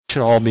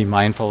should all be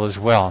mindful as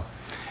well.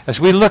 As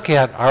we look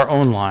at our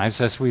own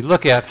lives, as we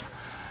look at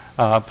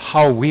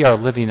how we are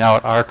living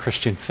out our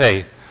Christian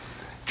faith,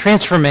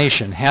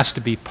 transformation has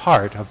to be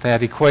part of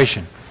that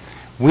equation.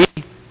 We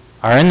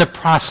are in the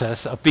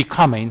process of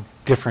becoming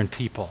different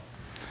people.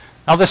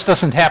 Now, this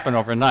doesn't happen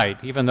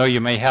overnight, even though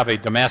you may have a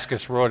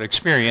Damascus Road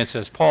experience,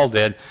 as Paul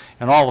did,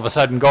 and all of a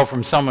sudden go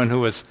from someone who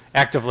was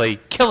actively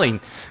killing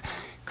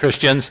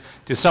Christians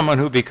to someone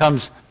who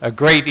becomes a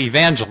great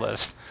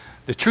evangelist.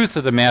 The truth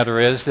of the matter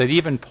is that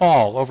even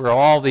Paul, over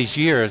all these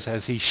years,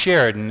 as he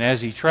shared and as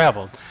he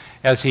traveled,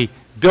 as he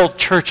built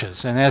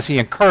churches and as he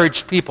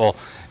encouraged people,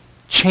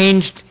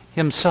 changed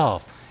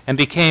himself and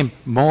became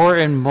more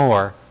and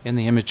more in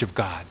the image of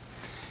God.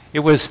 It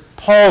was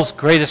Paul's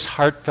greatest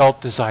heartfelt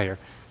desire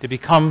to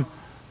become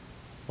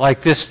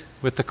like this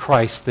with the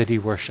Christ that he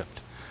worshiped.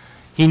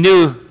 He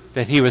knew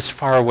that he was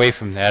far away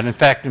from that. In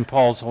fact, in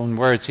Paul's own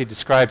words, he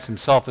describes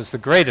himself as the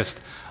greatest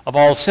of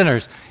all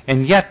sinners.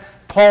 And yet,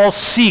 Paul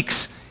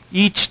seeks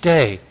each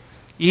day,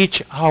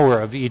 each hour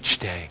of each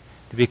day,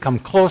 to become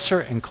closer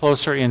and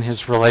closer in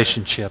his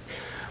relationship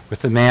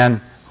with the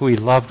man who he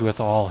loved with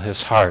all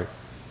his heart.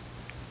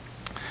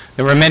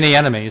 There were many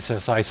enemies,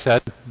 as I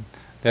said,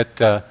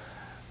 that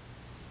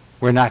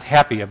were not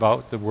happy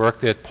about the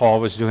work that Paul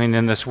was doing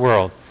in this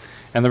world.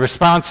 And the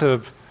response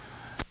of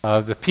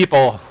the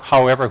people,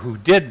 however, who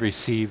did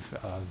receive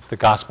the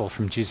gospel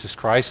from Jesus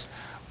Christ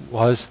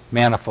was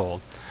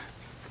manifold.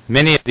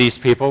 Many of these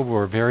people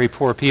were very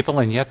poor people,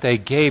 and yet they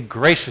gave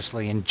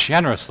graciously and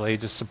generously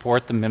to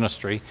support the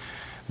ministry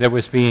that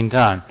was being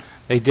done.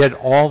 They did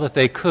all that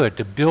they could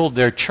to build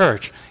their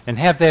church and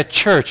have that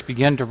church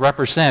begin to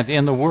represent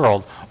in the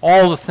world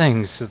all the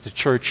things that the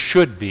church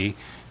should be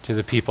to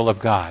the people of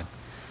God.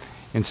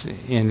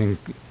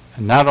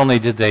 Not only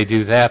did they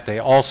do that, they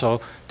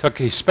also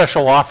took a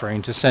special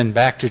offering to send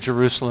back to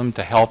Jerusalem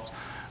to help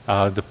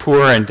the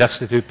poor and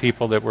destitute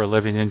people that were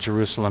living in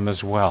Jerusalem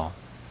as well.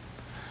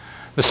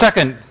 The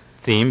second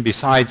theme,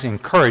 besides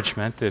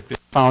encouragement, that is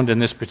found in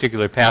this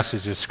particular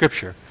passage of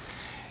Scripture,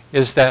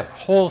 is that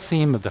whole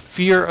theme of the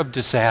fear of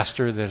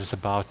disaster that is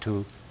about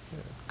to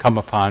come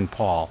upon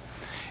Paul.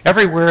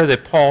 Everywhere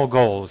that Paul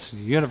goes,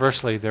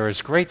 universally there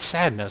is great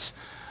sadness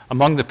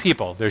among the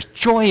people. There's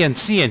joy in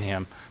seeing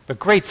him, but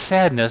great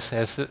sadness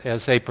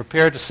as they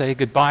prepare to say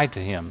goodbye to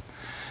him.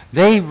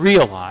 They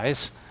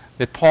realize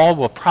that Paul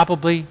will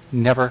probably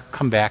never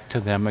come back to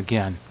them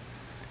again.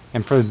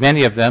 And for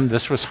many of them,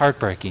 this was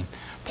heartbreaking.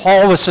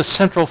 Paul was the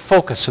central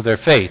focus of their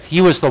faith.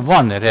 He was the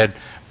one that had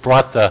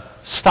brought the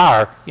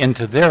star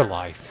into their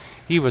life.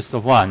 He was the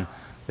one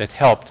that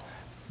helped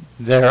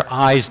their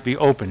eyes be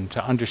opened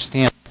to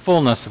understand the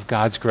fullness of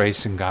God's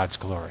grace and God's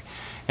glory.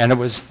 And it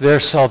was their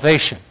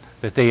salvation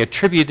that they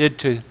attributed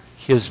to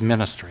his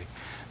ministry.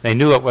 They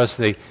knew it was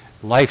the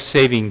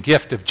life-saving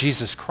gift of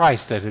Jesus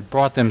Christ that had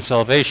brought them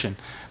salvation,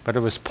 but it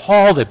was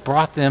Paul that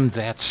brought them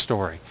that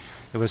story.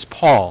 It was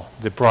Paul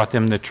that brought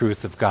them the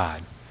truth of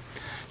God.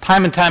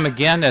 Time and time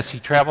again, as he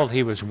traveled,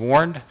 he was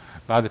warned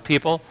by the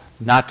people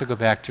not to go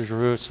back to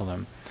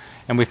Jerusalem.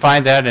 And we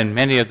find that in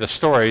many of the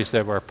stories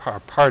that were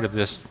part of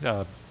this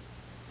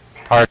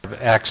part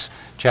of Acts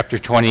chapter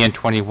 20 and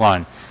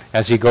 21.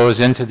 As he goes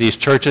into these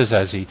churches,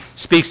 as he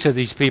speaks to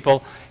these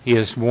people, he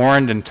is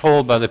warned and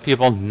told by the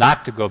people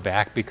not to go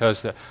back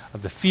because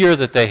of the fear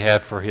that they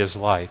had for his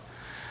life.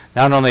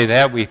 Not only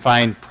that, we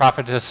find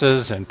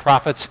prophetesses and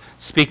prophets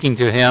speaking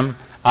to him,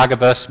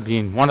 Agabus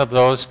being one of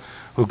those,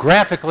 who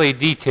graphically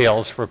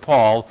details for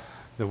Paul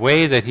the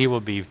way that he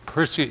will be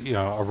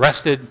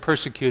arrested,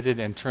 persecuted,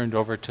 and turned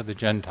over to the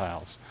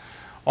Gentiles.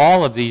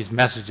 All of these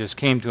messages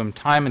came to him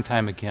time and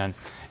time again.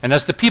 And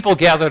as the people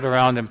gathered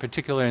around him,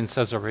 particularly in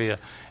Caesarea,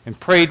 and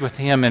prayed with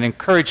him and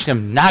encouraged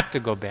him not to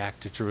go back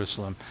to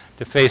Jerusalem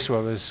to face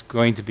what was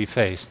going to be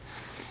faced,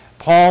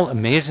 Paul,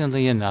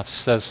 amazingly enough,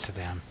 says to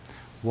them,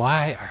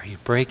 "Why are you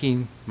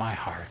breaking my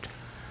heart?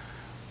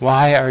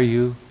 Why are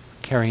you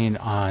carrying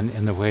on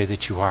in the way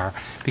that you are?"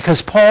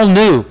 Because Paul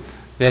knew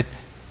that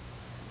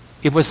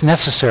it was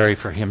necessary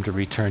for him to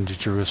return to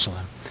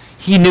Jerusalem.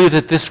 He knew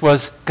that this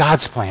was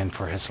God's plan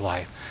for his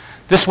life.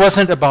 This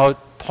wasn't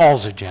about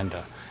Paul's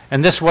agenda.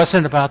 And this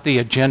wasn't about the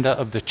agenda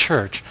of the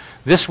church.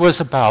 This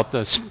was about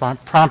the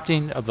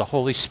prompting of the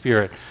Holy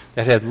Spirit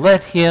that had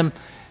led him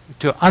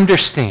to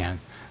understand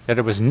that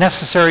it was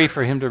necessary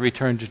for him to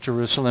return to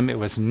Jerusalem. It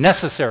was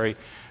necessary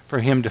for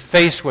him to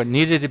face what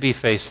needed to be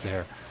faced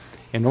there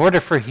in order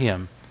for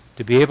him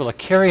to be able to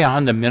carry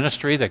on the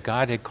ministry that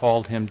God had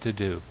called him to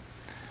do.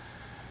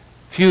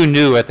 Few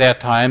knew at that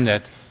time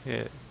that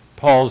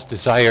Paul's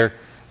desire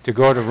to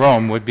go to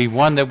Rome would be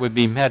one that would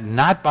be met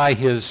not by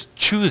his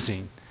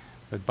choosing,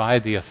 but by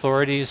the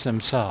authorities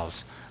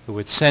themselves, who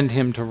would send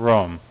him to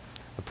Rome,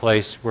 a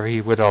place where he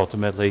would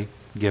ultimately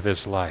give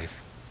his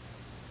life.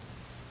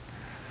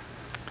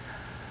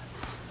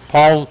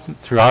 Paul,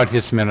 throughout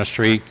his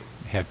ministry,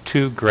 had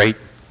two great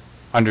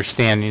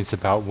understandings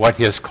about what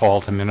his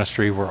call to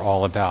ministry were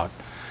all about.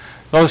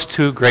 Those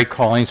two great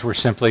callings were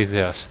simply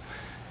this: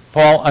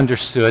 Paul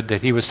understood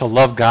that he was to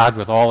love God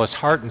with all his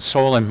heart and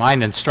soul and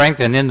mind and strength,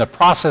 and in the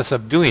process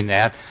of doing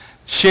that,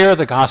 share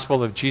the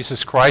gospel of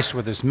Jesus Christ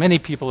with as many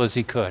people as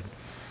he could.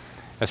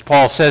 As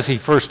Paul says, he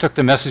first took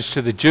the message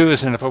to the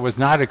Jews, and if it was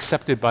not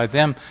accepted by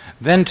them,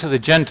 then to the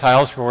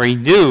Gentiles, for he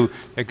knew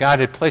that God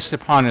had placed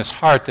upon his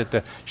heart that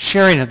the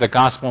sharing of the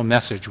gospel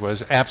message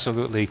was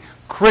absolutely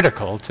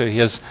critical to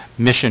his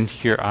mission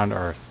here on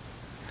earth.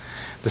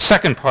 The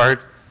second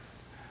part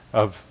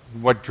of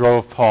what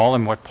drove Paul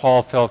and what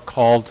Paul felt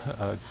called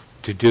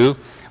to do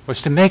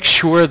was to make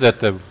sure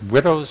that the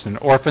widows and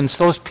orphans,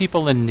 those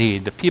people in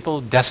need, the people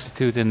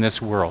destitute in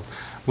this world,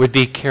 would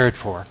be cared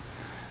for.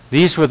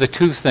 These were the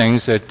two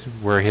things that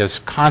were his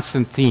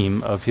constant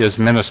theme of his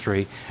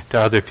ministry to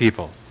other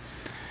people.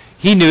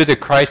 He knew that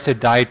Christ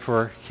had died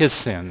for his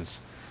sins,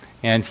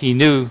 and he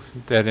knew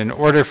that in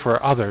order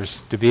for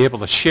others to be able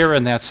to share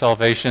in that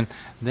salvation,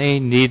 they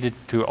needed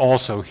to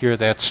also hear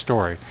that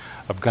story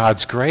of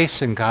God's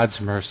grace and God's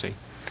mercy.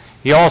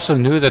 He also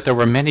knew that there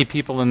were many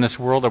people in this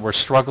world that were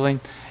struggling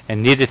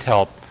and needed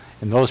help,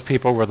 and those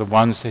people were the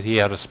ones that he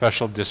had a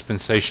special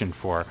dispensation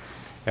for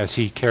as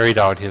he carried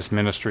out his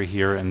ministry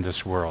here in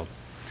this world.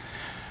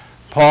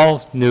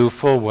 Paul knew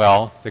full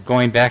well that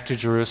going back to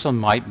Jerusalem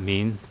might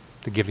mean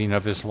the giving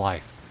of his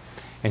life,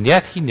 and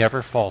yet he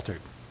never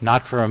faltered,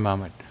 not for a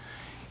moment.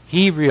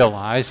 He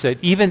realized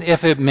that even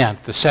if it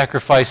meant the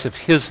sacrifice of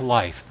his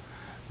life,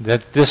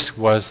 that this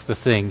was the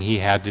thing he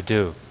had to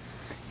do.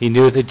 He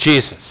knew that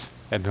Jesus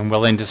had been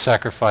willing to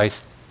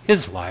sacrifice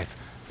his life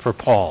for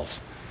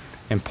Paul's,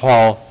 and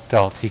Paul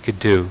felt he could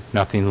do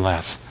nothing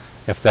less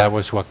if that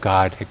was what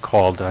God had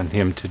called on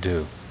him to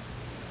do.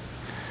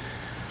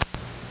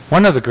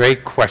 One of the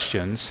great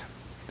questions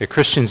that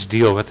Christians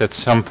deal with at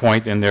some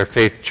point in their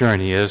faith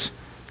journey is,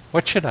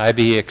 what should I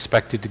be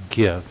expected to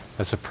give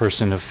as a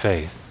person of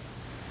faith?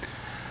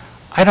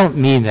 I don't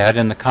mean that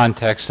in the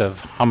context of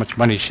how much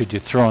money should you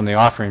throw in the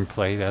offering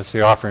plate as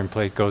the offering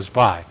plate goes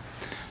by.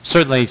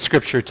 Certainly,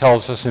 Scripture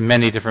tells us in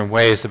many different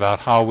ways about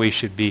how we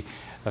should be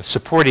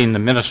supporting the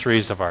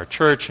ministries of our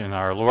church and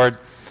our Lord,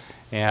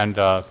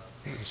 and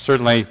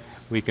certainly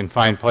we can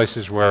find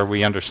places where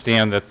we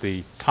understand that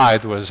the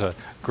tithe was a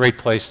great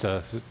place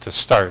to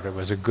start. It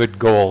was a good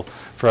goal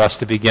for us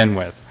to begin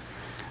with.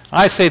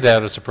 I say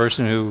that as a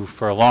person who,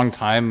 for a long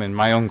time in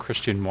my own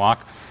Christian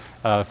walk,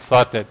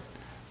 thought that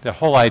the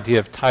whole idea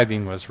of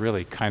tithing was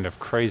really kind of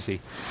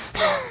crazy.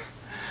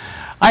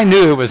 I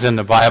knew it was in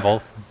the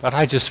Bible, but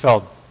I just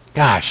felt,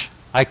 gosh,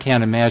 I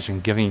can't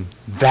imagine giving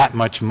that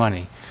much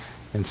money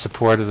in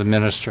support of the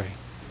ministry.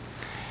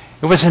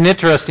 It was an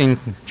interesting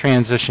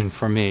transition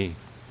for me.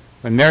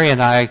 When Mary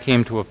and I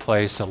came to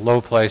a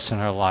low place in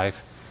our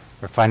life,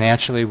 where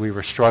financially we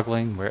were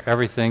struggling, where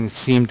everything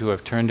seemed to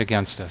have turned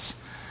against us,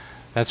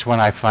 that's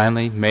when I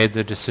finally made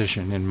the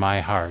decision in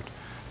my heart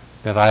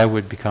that I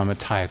would become a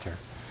tither,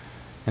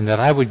 and that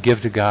I would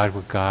give to God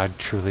what God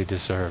truly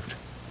deserved.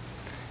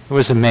 It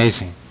was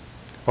amazing.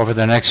 Over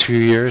the next few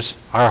years,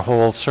 our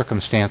whole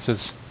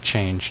circumstances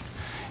changed.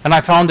 And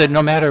I found that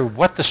no matter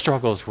what the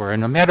struggles were,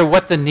 and no matter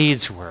what the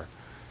needs were,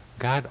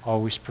 God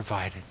always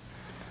provided.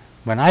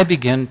 When I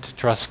began to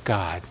trust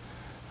God,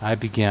 I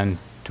began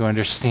to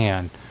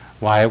understand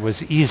why it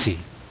was easy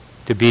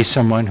to be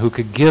someone who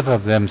could give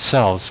of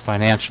themselves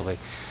financially,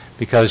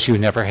 because you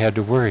never had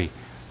to worry.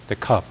 The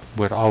cup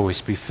would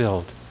always be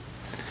filled.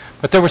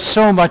 But there was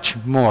so much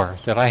more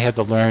that I had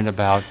to learn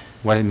about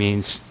what it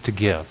means to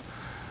give.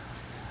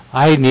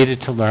 I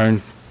needed to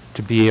learn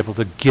to be able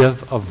to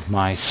give of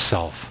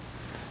myself,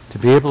 to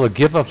be able to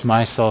give of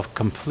myself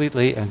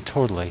completely and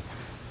totally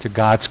to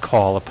God's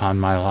call upon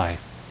my life.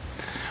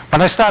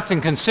 When I stopped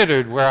and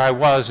considered where I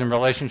was in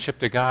relationship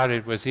to God,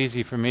 it was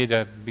easy for me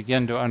to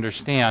begin to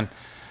understand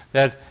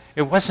that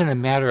it wasn't a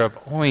matter of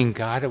owing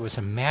God, it was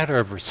a matter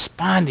of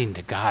responding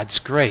to God's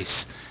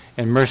grace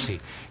and mercy.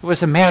 It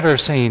was a matter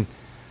of saying,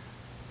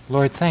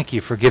 Lord, thank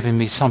you for giving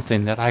me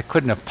something that I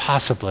couldn't have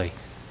possibly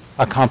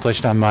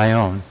accomplished on my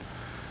own.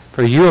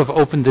 For you have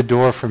opened the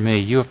door for me.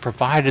 You have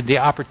provided the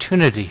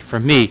opportunity for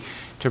me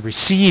to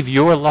receive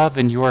your love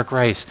and your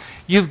grace.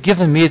 You've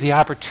given me the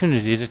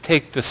opportunity to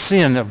take the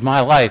sin of my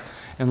life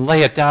and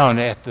lay it down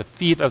at the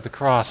feet of the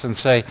cross and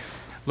say,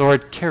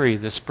 Lord, carry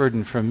this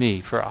burden from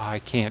me, for I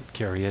can't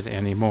carry it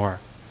anymore.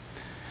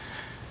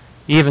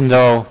 Even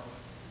though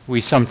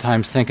we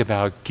sometimes think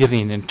about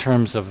giving in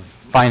terms of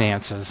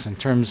finances, in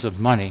terms of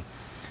money,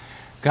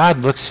 God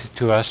looks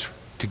to us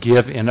to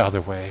give in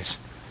other ways.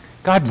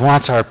 God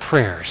wants our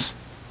prayers.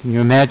 Can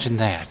you imagine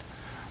that?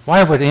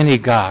 Why would any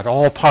God,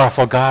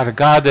 all-powerful God, a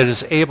God that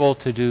is able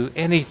to do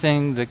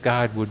anything that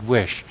God would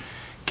wish,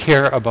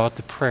 care about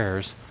the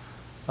prayers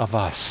of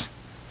us,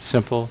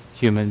 simple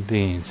human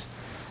beings?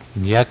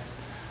 And yet,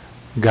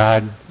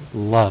 God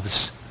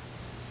loves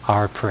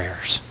our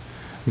prayers.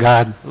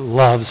 God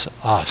loves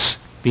us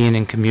being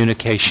in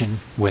communication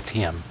with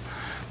him.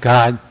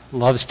 God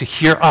loves to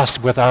hear us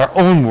with our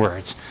own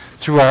words,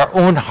 through our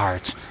own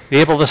hearts, be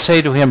able to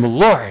say to him,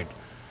 Lord,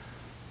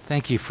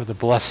 thank you for the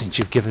blessings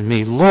you've given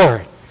me.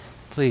 Lord,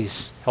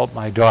 please help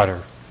my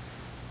daughter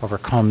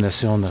overcome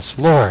this illness.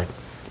 Lord,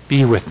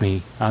 be with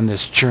me on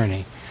this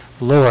journey.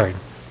 Lord,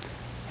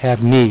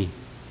 have me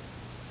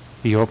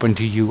be open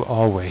to you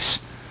always.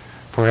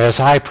 For as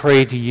I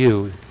pray to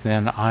you,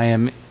 then I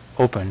am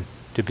open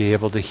to be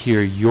able to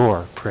hear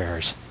your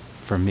prayers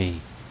for me.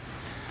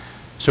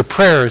 So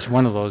prayer is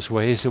one of those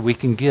ways that we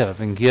can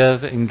give and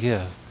give and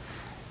give.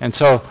 And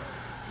so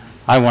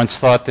I once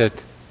thought that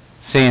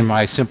saying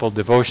my simple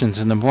devotions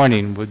in the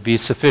morning would be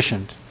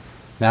sufficient.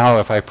 Now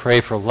if I pray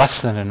for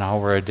less than an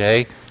hour a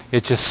day,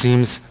 it just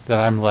seems that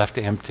I'm left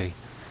empty.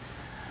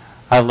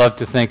 I love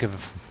to think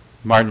of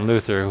Martin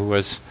Luther, who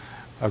was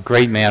a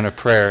great man of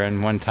prayer,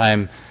 and one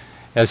time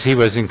as he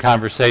was in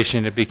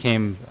conversation, it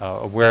became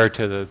aware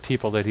to the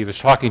people that he was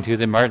talking to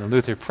that Martin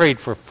Luther prayed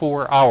for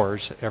 4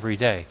 hours every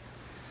day.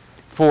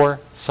 4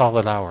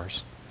 solid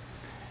hours.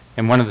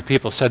 And one of the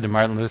people said to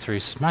Martin Luther, he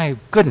says, my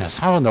goodness,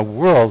 how in the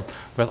world,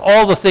 with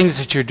all the things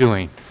that you're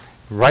doing,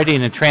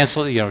 writing and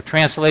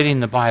translating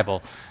the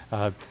Bible,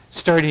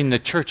 starting the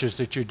churches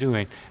that you're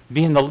doing,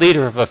 being the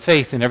leader of a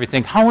faith and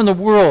everything, how in the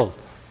world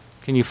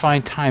can you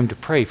find time to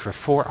pray for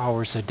 4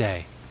 hours a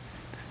day?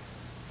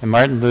 And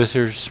Martin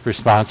Luther's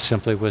response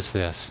simply was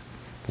this: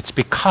 it's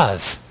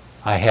because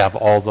I have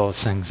all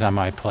those things on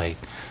my plate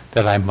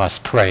that I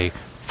must pray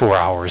 4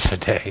 hours a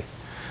day.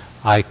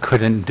 I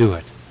couldn't do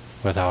it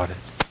without it.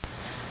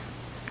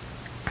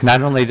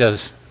 Not only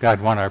does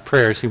God want our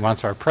prayers, he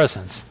wants our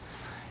presence.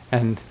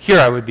 And here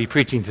I would be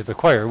preaching to the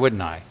choir,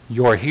 wouldn't I?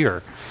 You're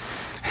here.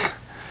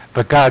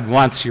 But God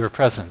wants your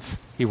presence.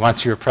 He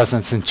wants your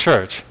presence in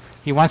church.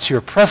 He wants your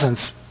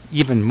presence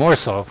even more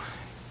so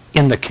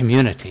in the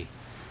community.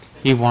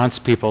 He wants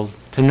people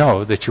to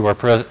know that you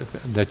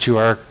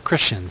are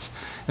Christians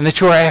and that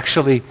you are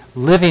actually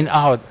living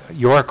out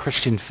your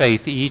Christian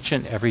faith each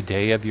and every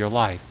day of your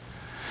life.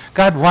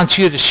 God wants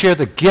you to share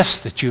the gifts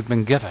that you've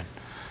been given.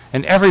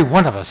 And every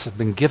one of us have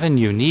been given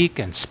unique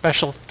and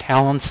special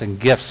talents and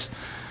gifts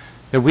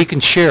that we can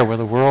share with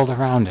the world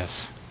around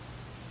us.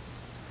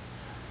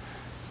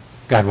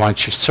 God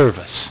wants your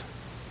service.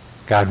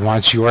 God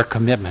wants your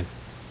commitment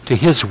to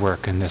his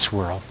work in this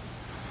world.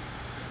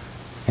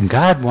 And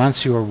God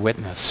wants your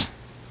witness.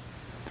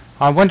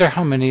 I wonder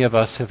how many of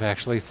us have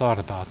actually thought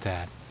about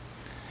that.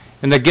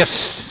 In the gifts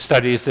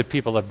studies that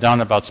people have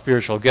done about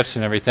spiritual gifts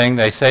and everything,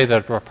 they say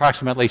that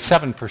approximately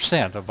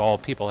 7% of all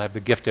people have the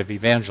gift of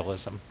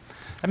evangelism.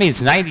 That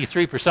means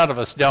 93% of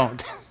us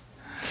don't.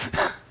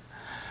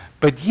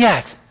 But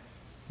yet,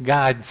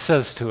 God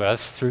says to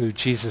us through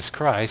Jesus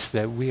Christ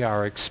that we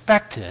are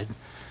expected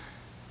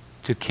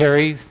to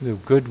carry the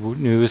good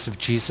news of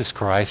Jesus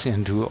Christ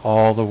into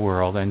all the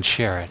world and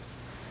share it.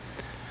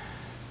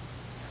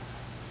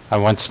 I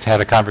once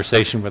had a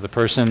conversation with a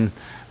person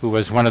who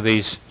was one of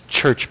these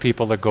church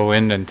people that go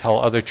in and tell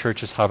other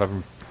churches how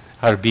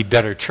to be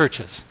better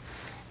churches.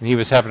 And he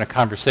was having a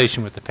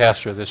conversation with the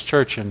pastor of this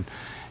church,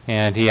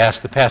 and he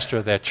asked the pastor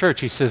of that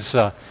church, he says,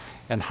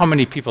 and how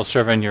many people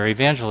serve on your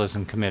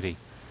evangelism committee?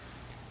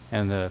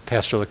 And the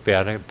pastor looked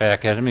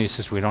back at him and he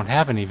says, we don't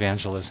have an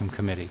evangelism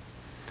committee.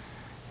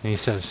 And he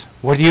says,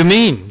 what do you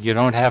mean you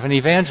don't have an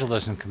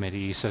evangelism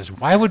committee? He says,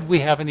 why would we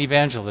have an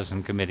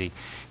evangelism committee?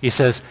 He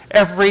says,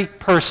 every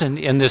person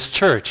in this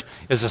church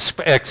is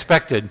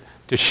expected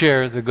to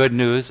share the good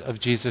news of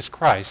Jesus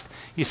Christ.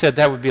 He said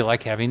that would be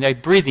like having a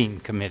breathing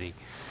committee.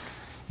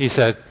 He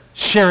said,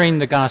 sharing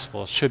the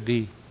gospel should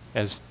be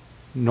as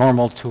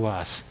normal to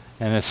us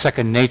and as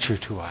second nature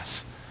to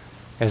us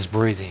as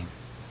breathing.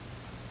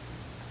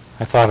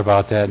 I thought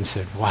about that and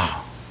said,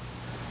 wow,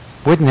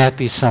 wouldn't that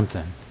be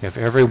something if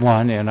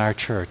everyone in our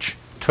church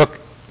took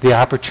the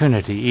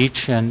opportunity,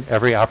 each and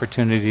every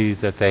opportunity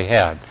that they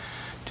had,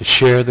 to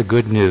share the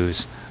good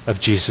news of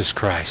Jesus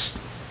Christ.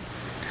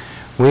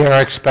 We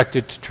are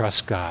expected to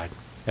trust God.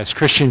 As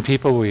Christian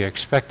people, we are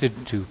expected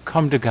to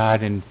come to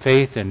God in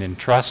faith and in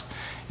trust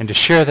and to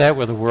share that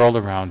with the world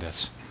around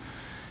us.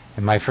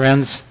 And my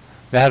friends,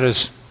 that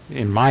is,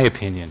 in my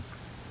opinion,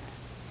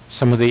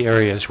 some of the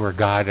areas where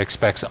God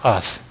expects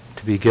us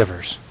to be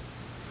givers.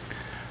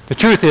 The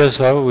truth is,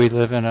 though, we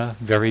live in a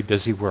very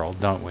busy world,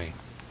 don't we?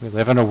 We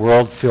live in a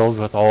world filled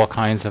with all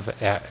kinds of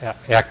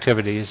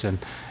activities and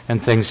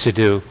things to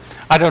do.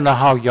 I don't know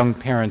how young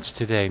parents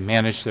today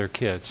manage their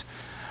kids.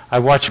 I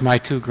watch my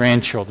 2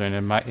 grandchildren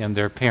and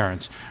their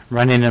parents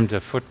running them to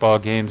football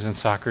games and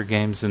soccer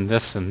games and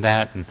this and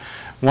that and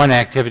one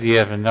activity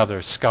after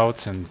another,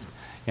 scouts and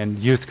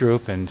youth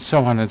group and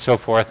so on and so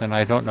forth, and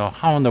I don't know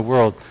how in the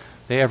world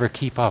they ever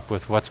keep up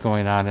with what's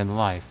going on in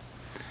life.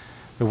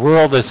 The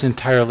world is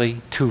entirely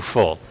too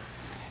full.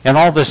 And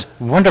all this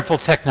wonderful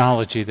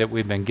technology that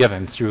we've been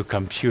given through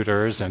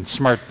computers and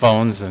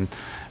smartphones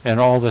and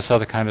all this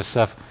other kind of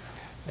stuff,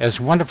 as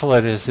wonderful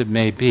as it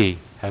may be,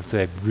 have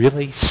they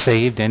really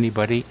saved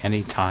anybody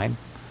any time?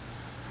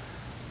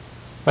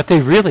 What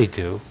they really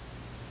do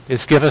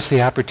is give us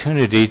the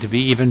opportunity to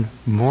be even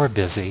more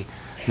busy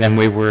than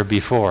we were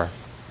before.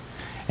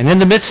 And in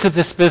the midst of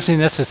this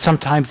busyness, it's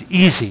sometimes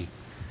easy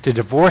to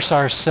divorce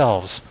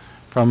ourselves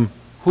from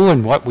who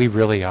and what we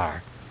really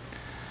are.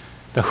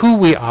 The who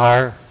we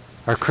are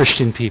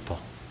Christian people.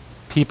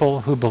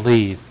 people who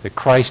believe that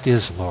Christ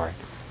is Lord,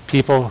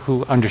 people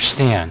who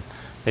understand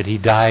that he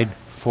died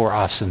for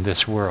us in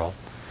this world.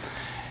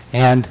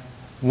 And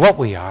what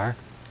we are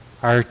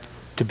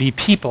to be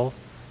people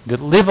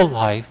that live a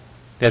life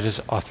that is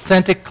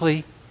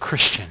authentically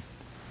Christian,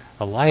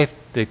 a life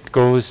that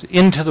goes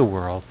into the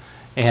world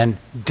and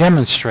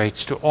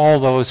demonstrates to all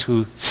those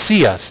who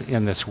see us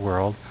in this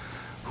world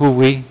who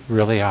we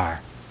really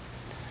are.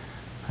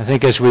 I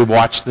think as we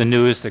watch the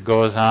news that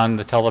goes on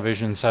the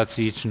television sets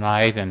each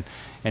night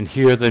and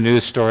hear the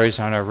news stories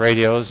on our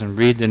radios and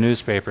read the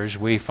newspapers,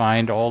 we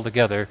find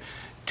altogether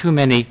too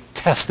many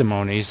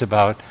testimonies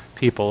about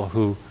people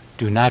who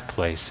do not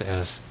place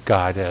as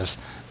God as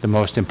the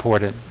most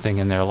important thing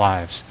in their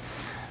lives.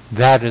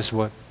 That is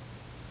what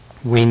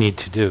we need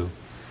to do.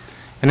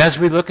 And as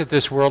we look at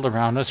this world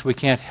around us, we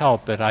can't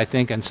help but, I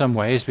think, in some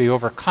ways be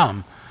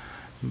overcome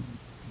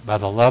by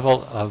the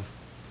level of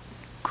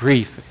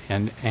grief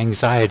and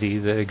anxiety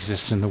that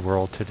exists in the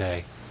world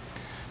today.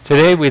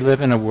 Today we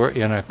live in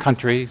a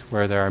country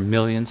where there are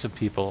millions of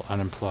people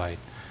unemployed.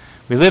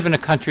 We live in a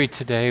country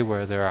today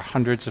where there are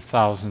hundreds of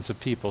thousands of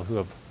people who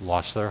have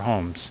lost their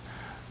homes,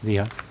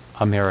 the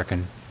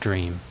American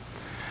dream.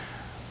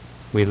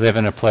 We live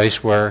in a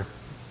place where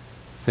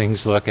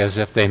things look as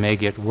if they may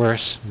get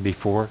worse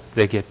before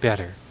they get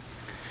better.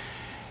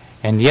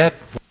 And yet,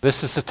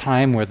 this is a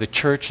time where the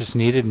church is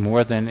needed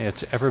more than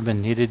it's ever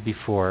been needed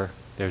before.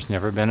 There's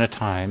never been a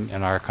time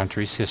in our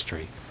country's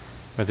history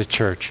where the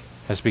church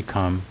has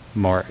become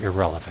more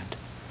irrelevant.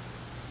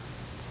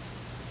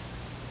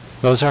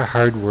 Those are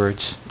hard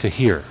words to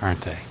hear,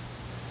 aren't they?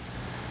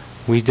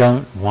 We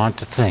don't want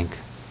to think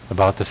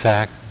about the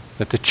fact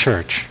that the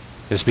church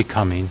is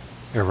becoming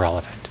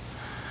irrelevant.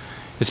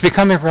 It's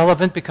become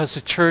irrelevant because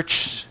the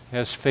church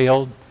has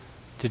failed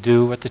to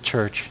do what the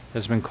church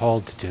has been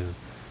called to do,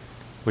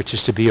 which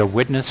is to be a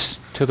witness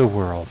to the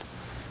world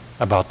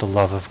about the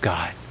love of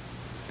God.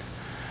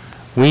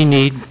 We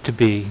need to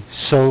be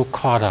so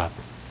caught up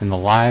in the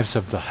lives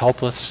of the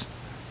helpless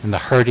and the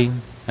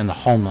hurting and the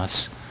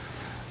homeless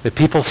that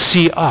people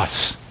see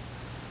us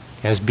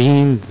as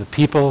being the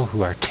people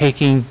who are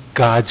taking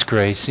God's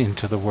grace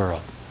into the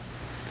world.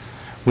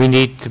 We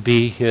need to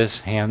be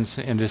his hands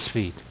and his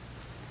feet.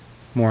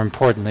 More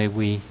importantly,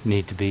 we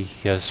need to be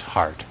his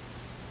heart.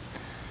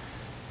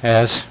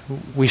 As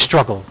we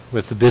struggle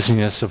with the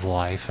busyness of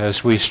life,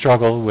 as we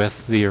struggle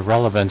with the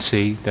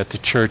irrelevancy that the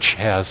church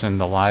has in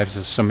the lives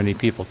of so many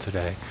people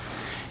today,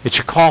 it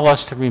should call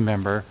us to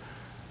remember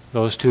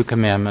those two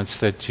commandments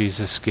that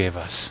Jesus gave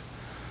us.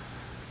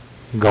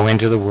 Go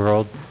into the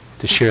world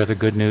to share the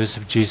good news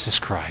of Jesus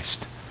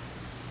Christ,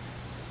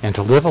 and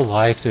to live a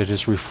life that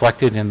is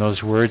reflected in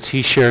those words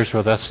he shares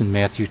with us in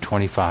Matthew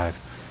 25,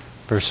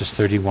 verses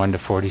 31 to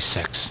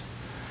 46,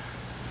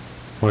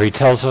 where he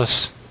tells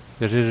us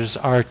that it is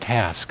our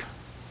task,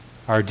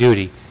 our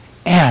duty,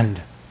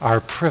 and our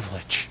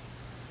privilege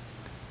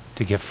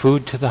to give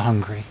food to the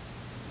hungry,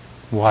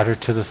 water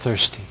to the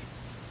thirsty,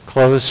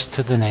 clothes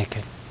to the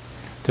naked,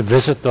 to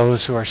visit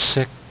those who are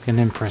sick and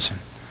in prison,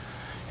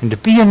 and to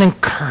be an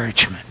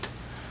encouragement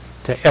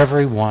to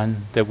everyone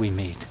that we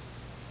meet.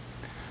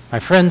 My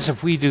friends,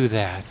 if we do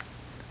that,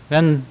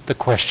 then the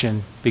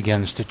question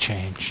begins to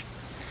change.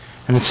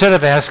 And instead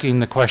of asking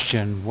the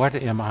question, what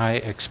am I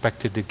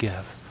expected to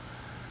give?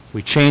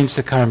 We change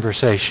the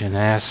conversation and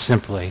ask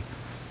simply,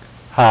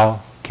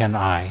 how can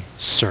I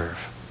serve?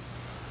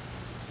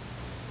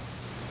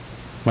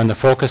 When the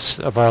focus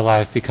of our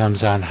life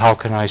becomes on how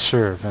can I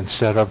serve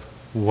instead of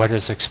what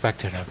is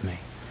expected of me,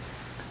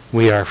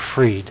 we are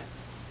freed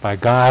by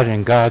God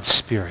and God's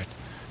Spirit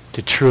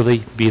to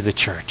truly be the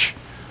church,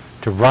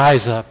 to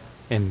rise up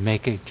and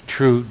make a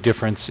true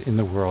difference in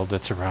the world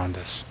that's around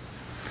us.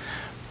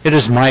 It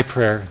is my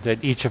prayer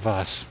that each of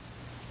us,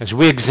 as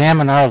we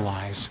examine our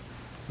lives,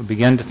 will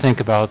begin to think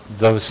about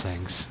those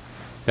things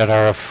that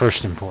are of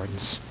first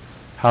importance,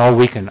 how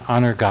we can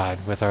honor God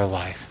with our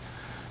life,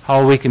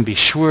 how we can be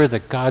sure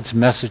that God's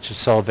message of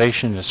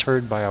salvation is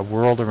heard by a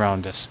world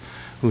around us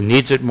who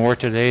needs it more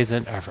today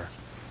than ever,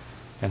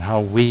 and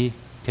how we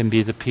can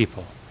be the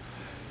people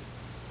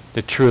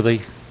that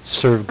truly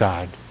serve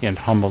God in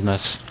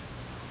humbleness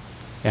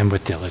and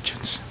with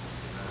diligence.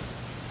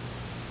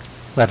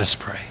 Let us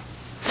pray.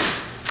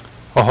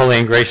 O holy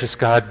and gracious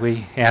God,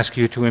 we ask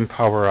you to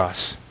empower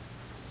us.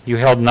 You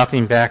held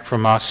nothing back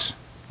from us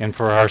and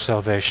for our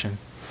salvation.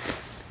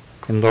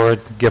 And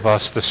Lord, give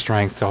us the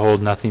strength to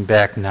hold nothing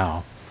back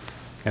now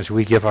as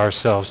we give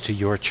ourselves to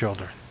your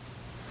children.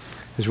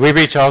 As we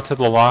reach out to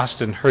the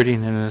lost and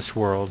hurting in this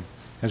world,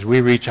 as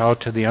we reach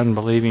out to the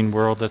unbelieving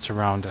world that's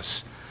around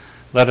us,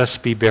 let us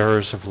be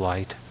bearers of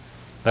light.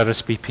 Let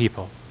us be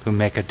people who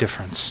make a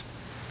difference.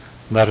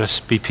 Let us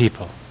be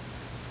people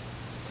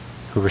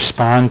who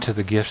respond to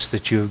the gifts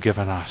that you have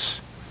given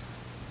us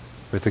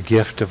with the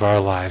gift of our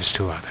lives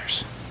to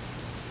others.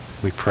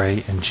 We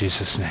pray in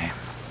Jesus' name.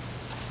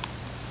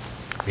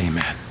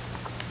 Amen.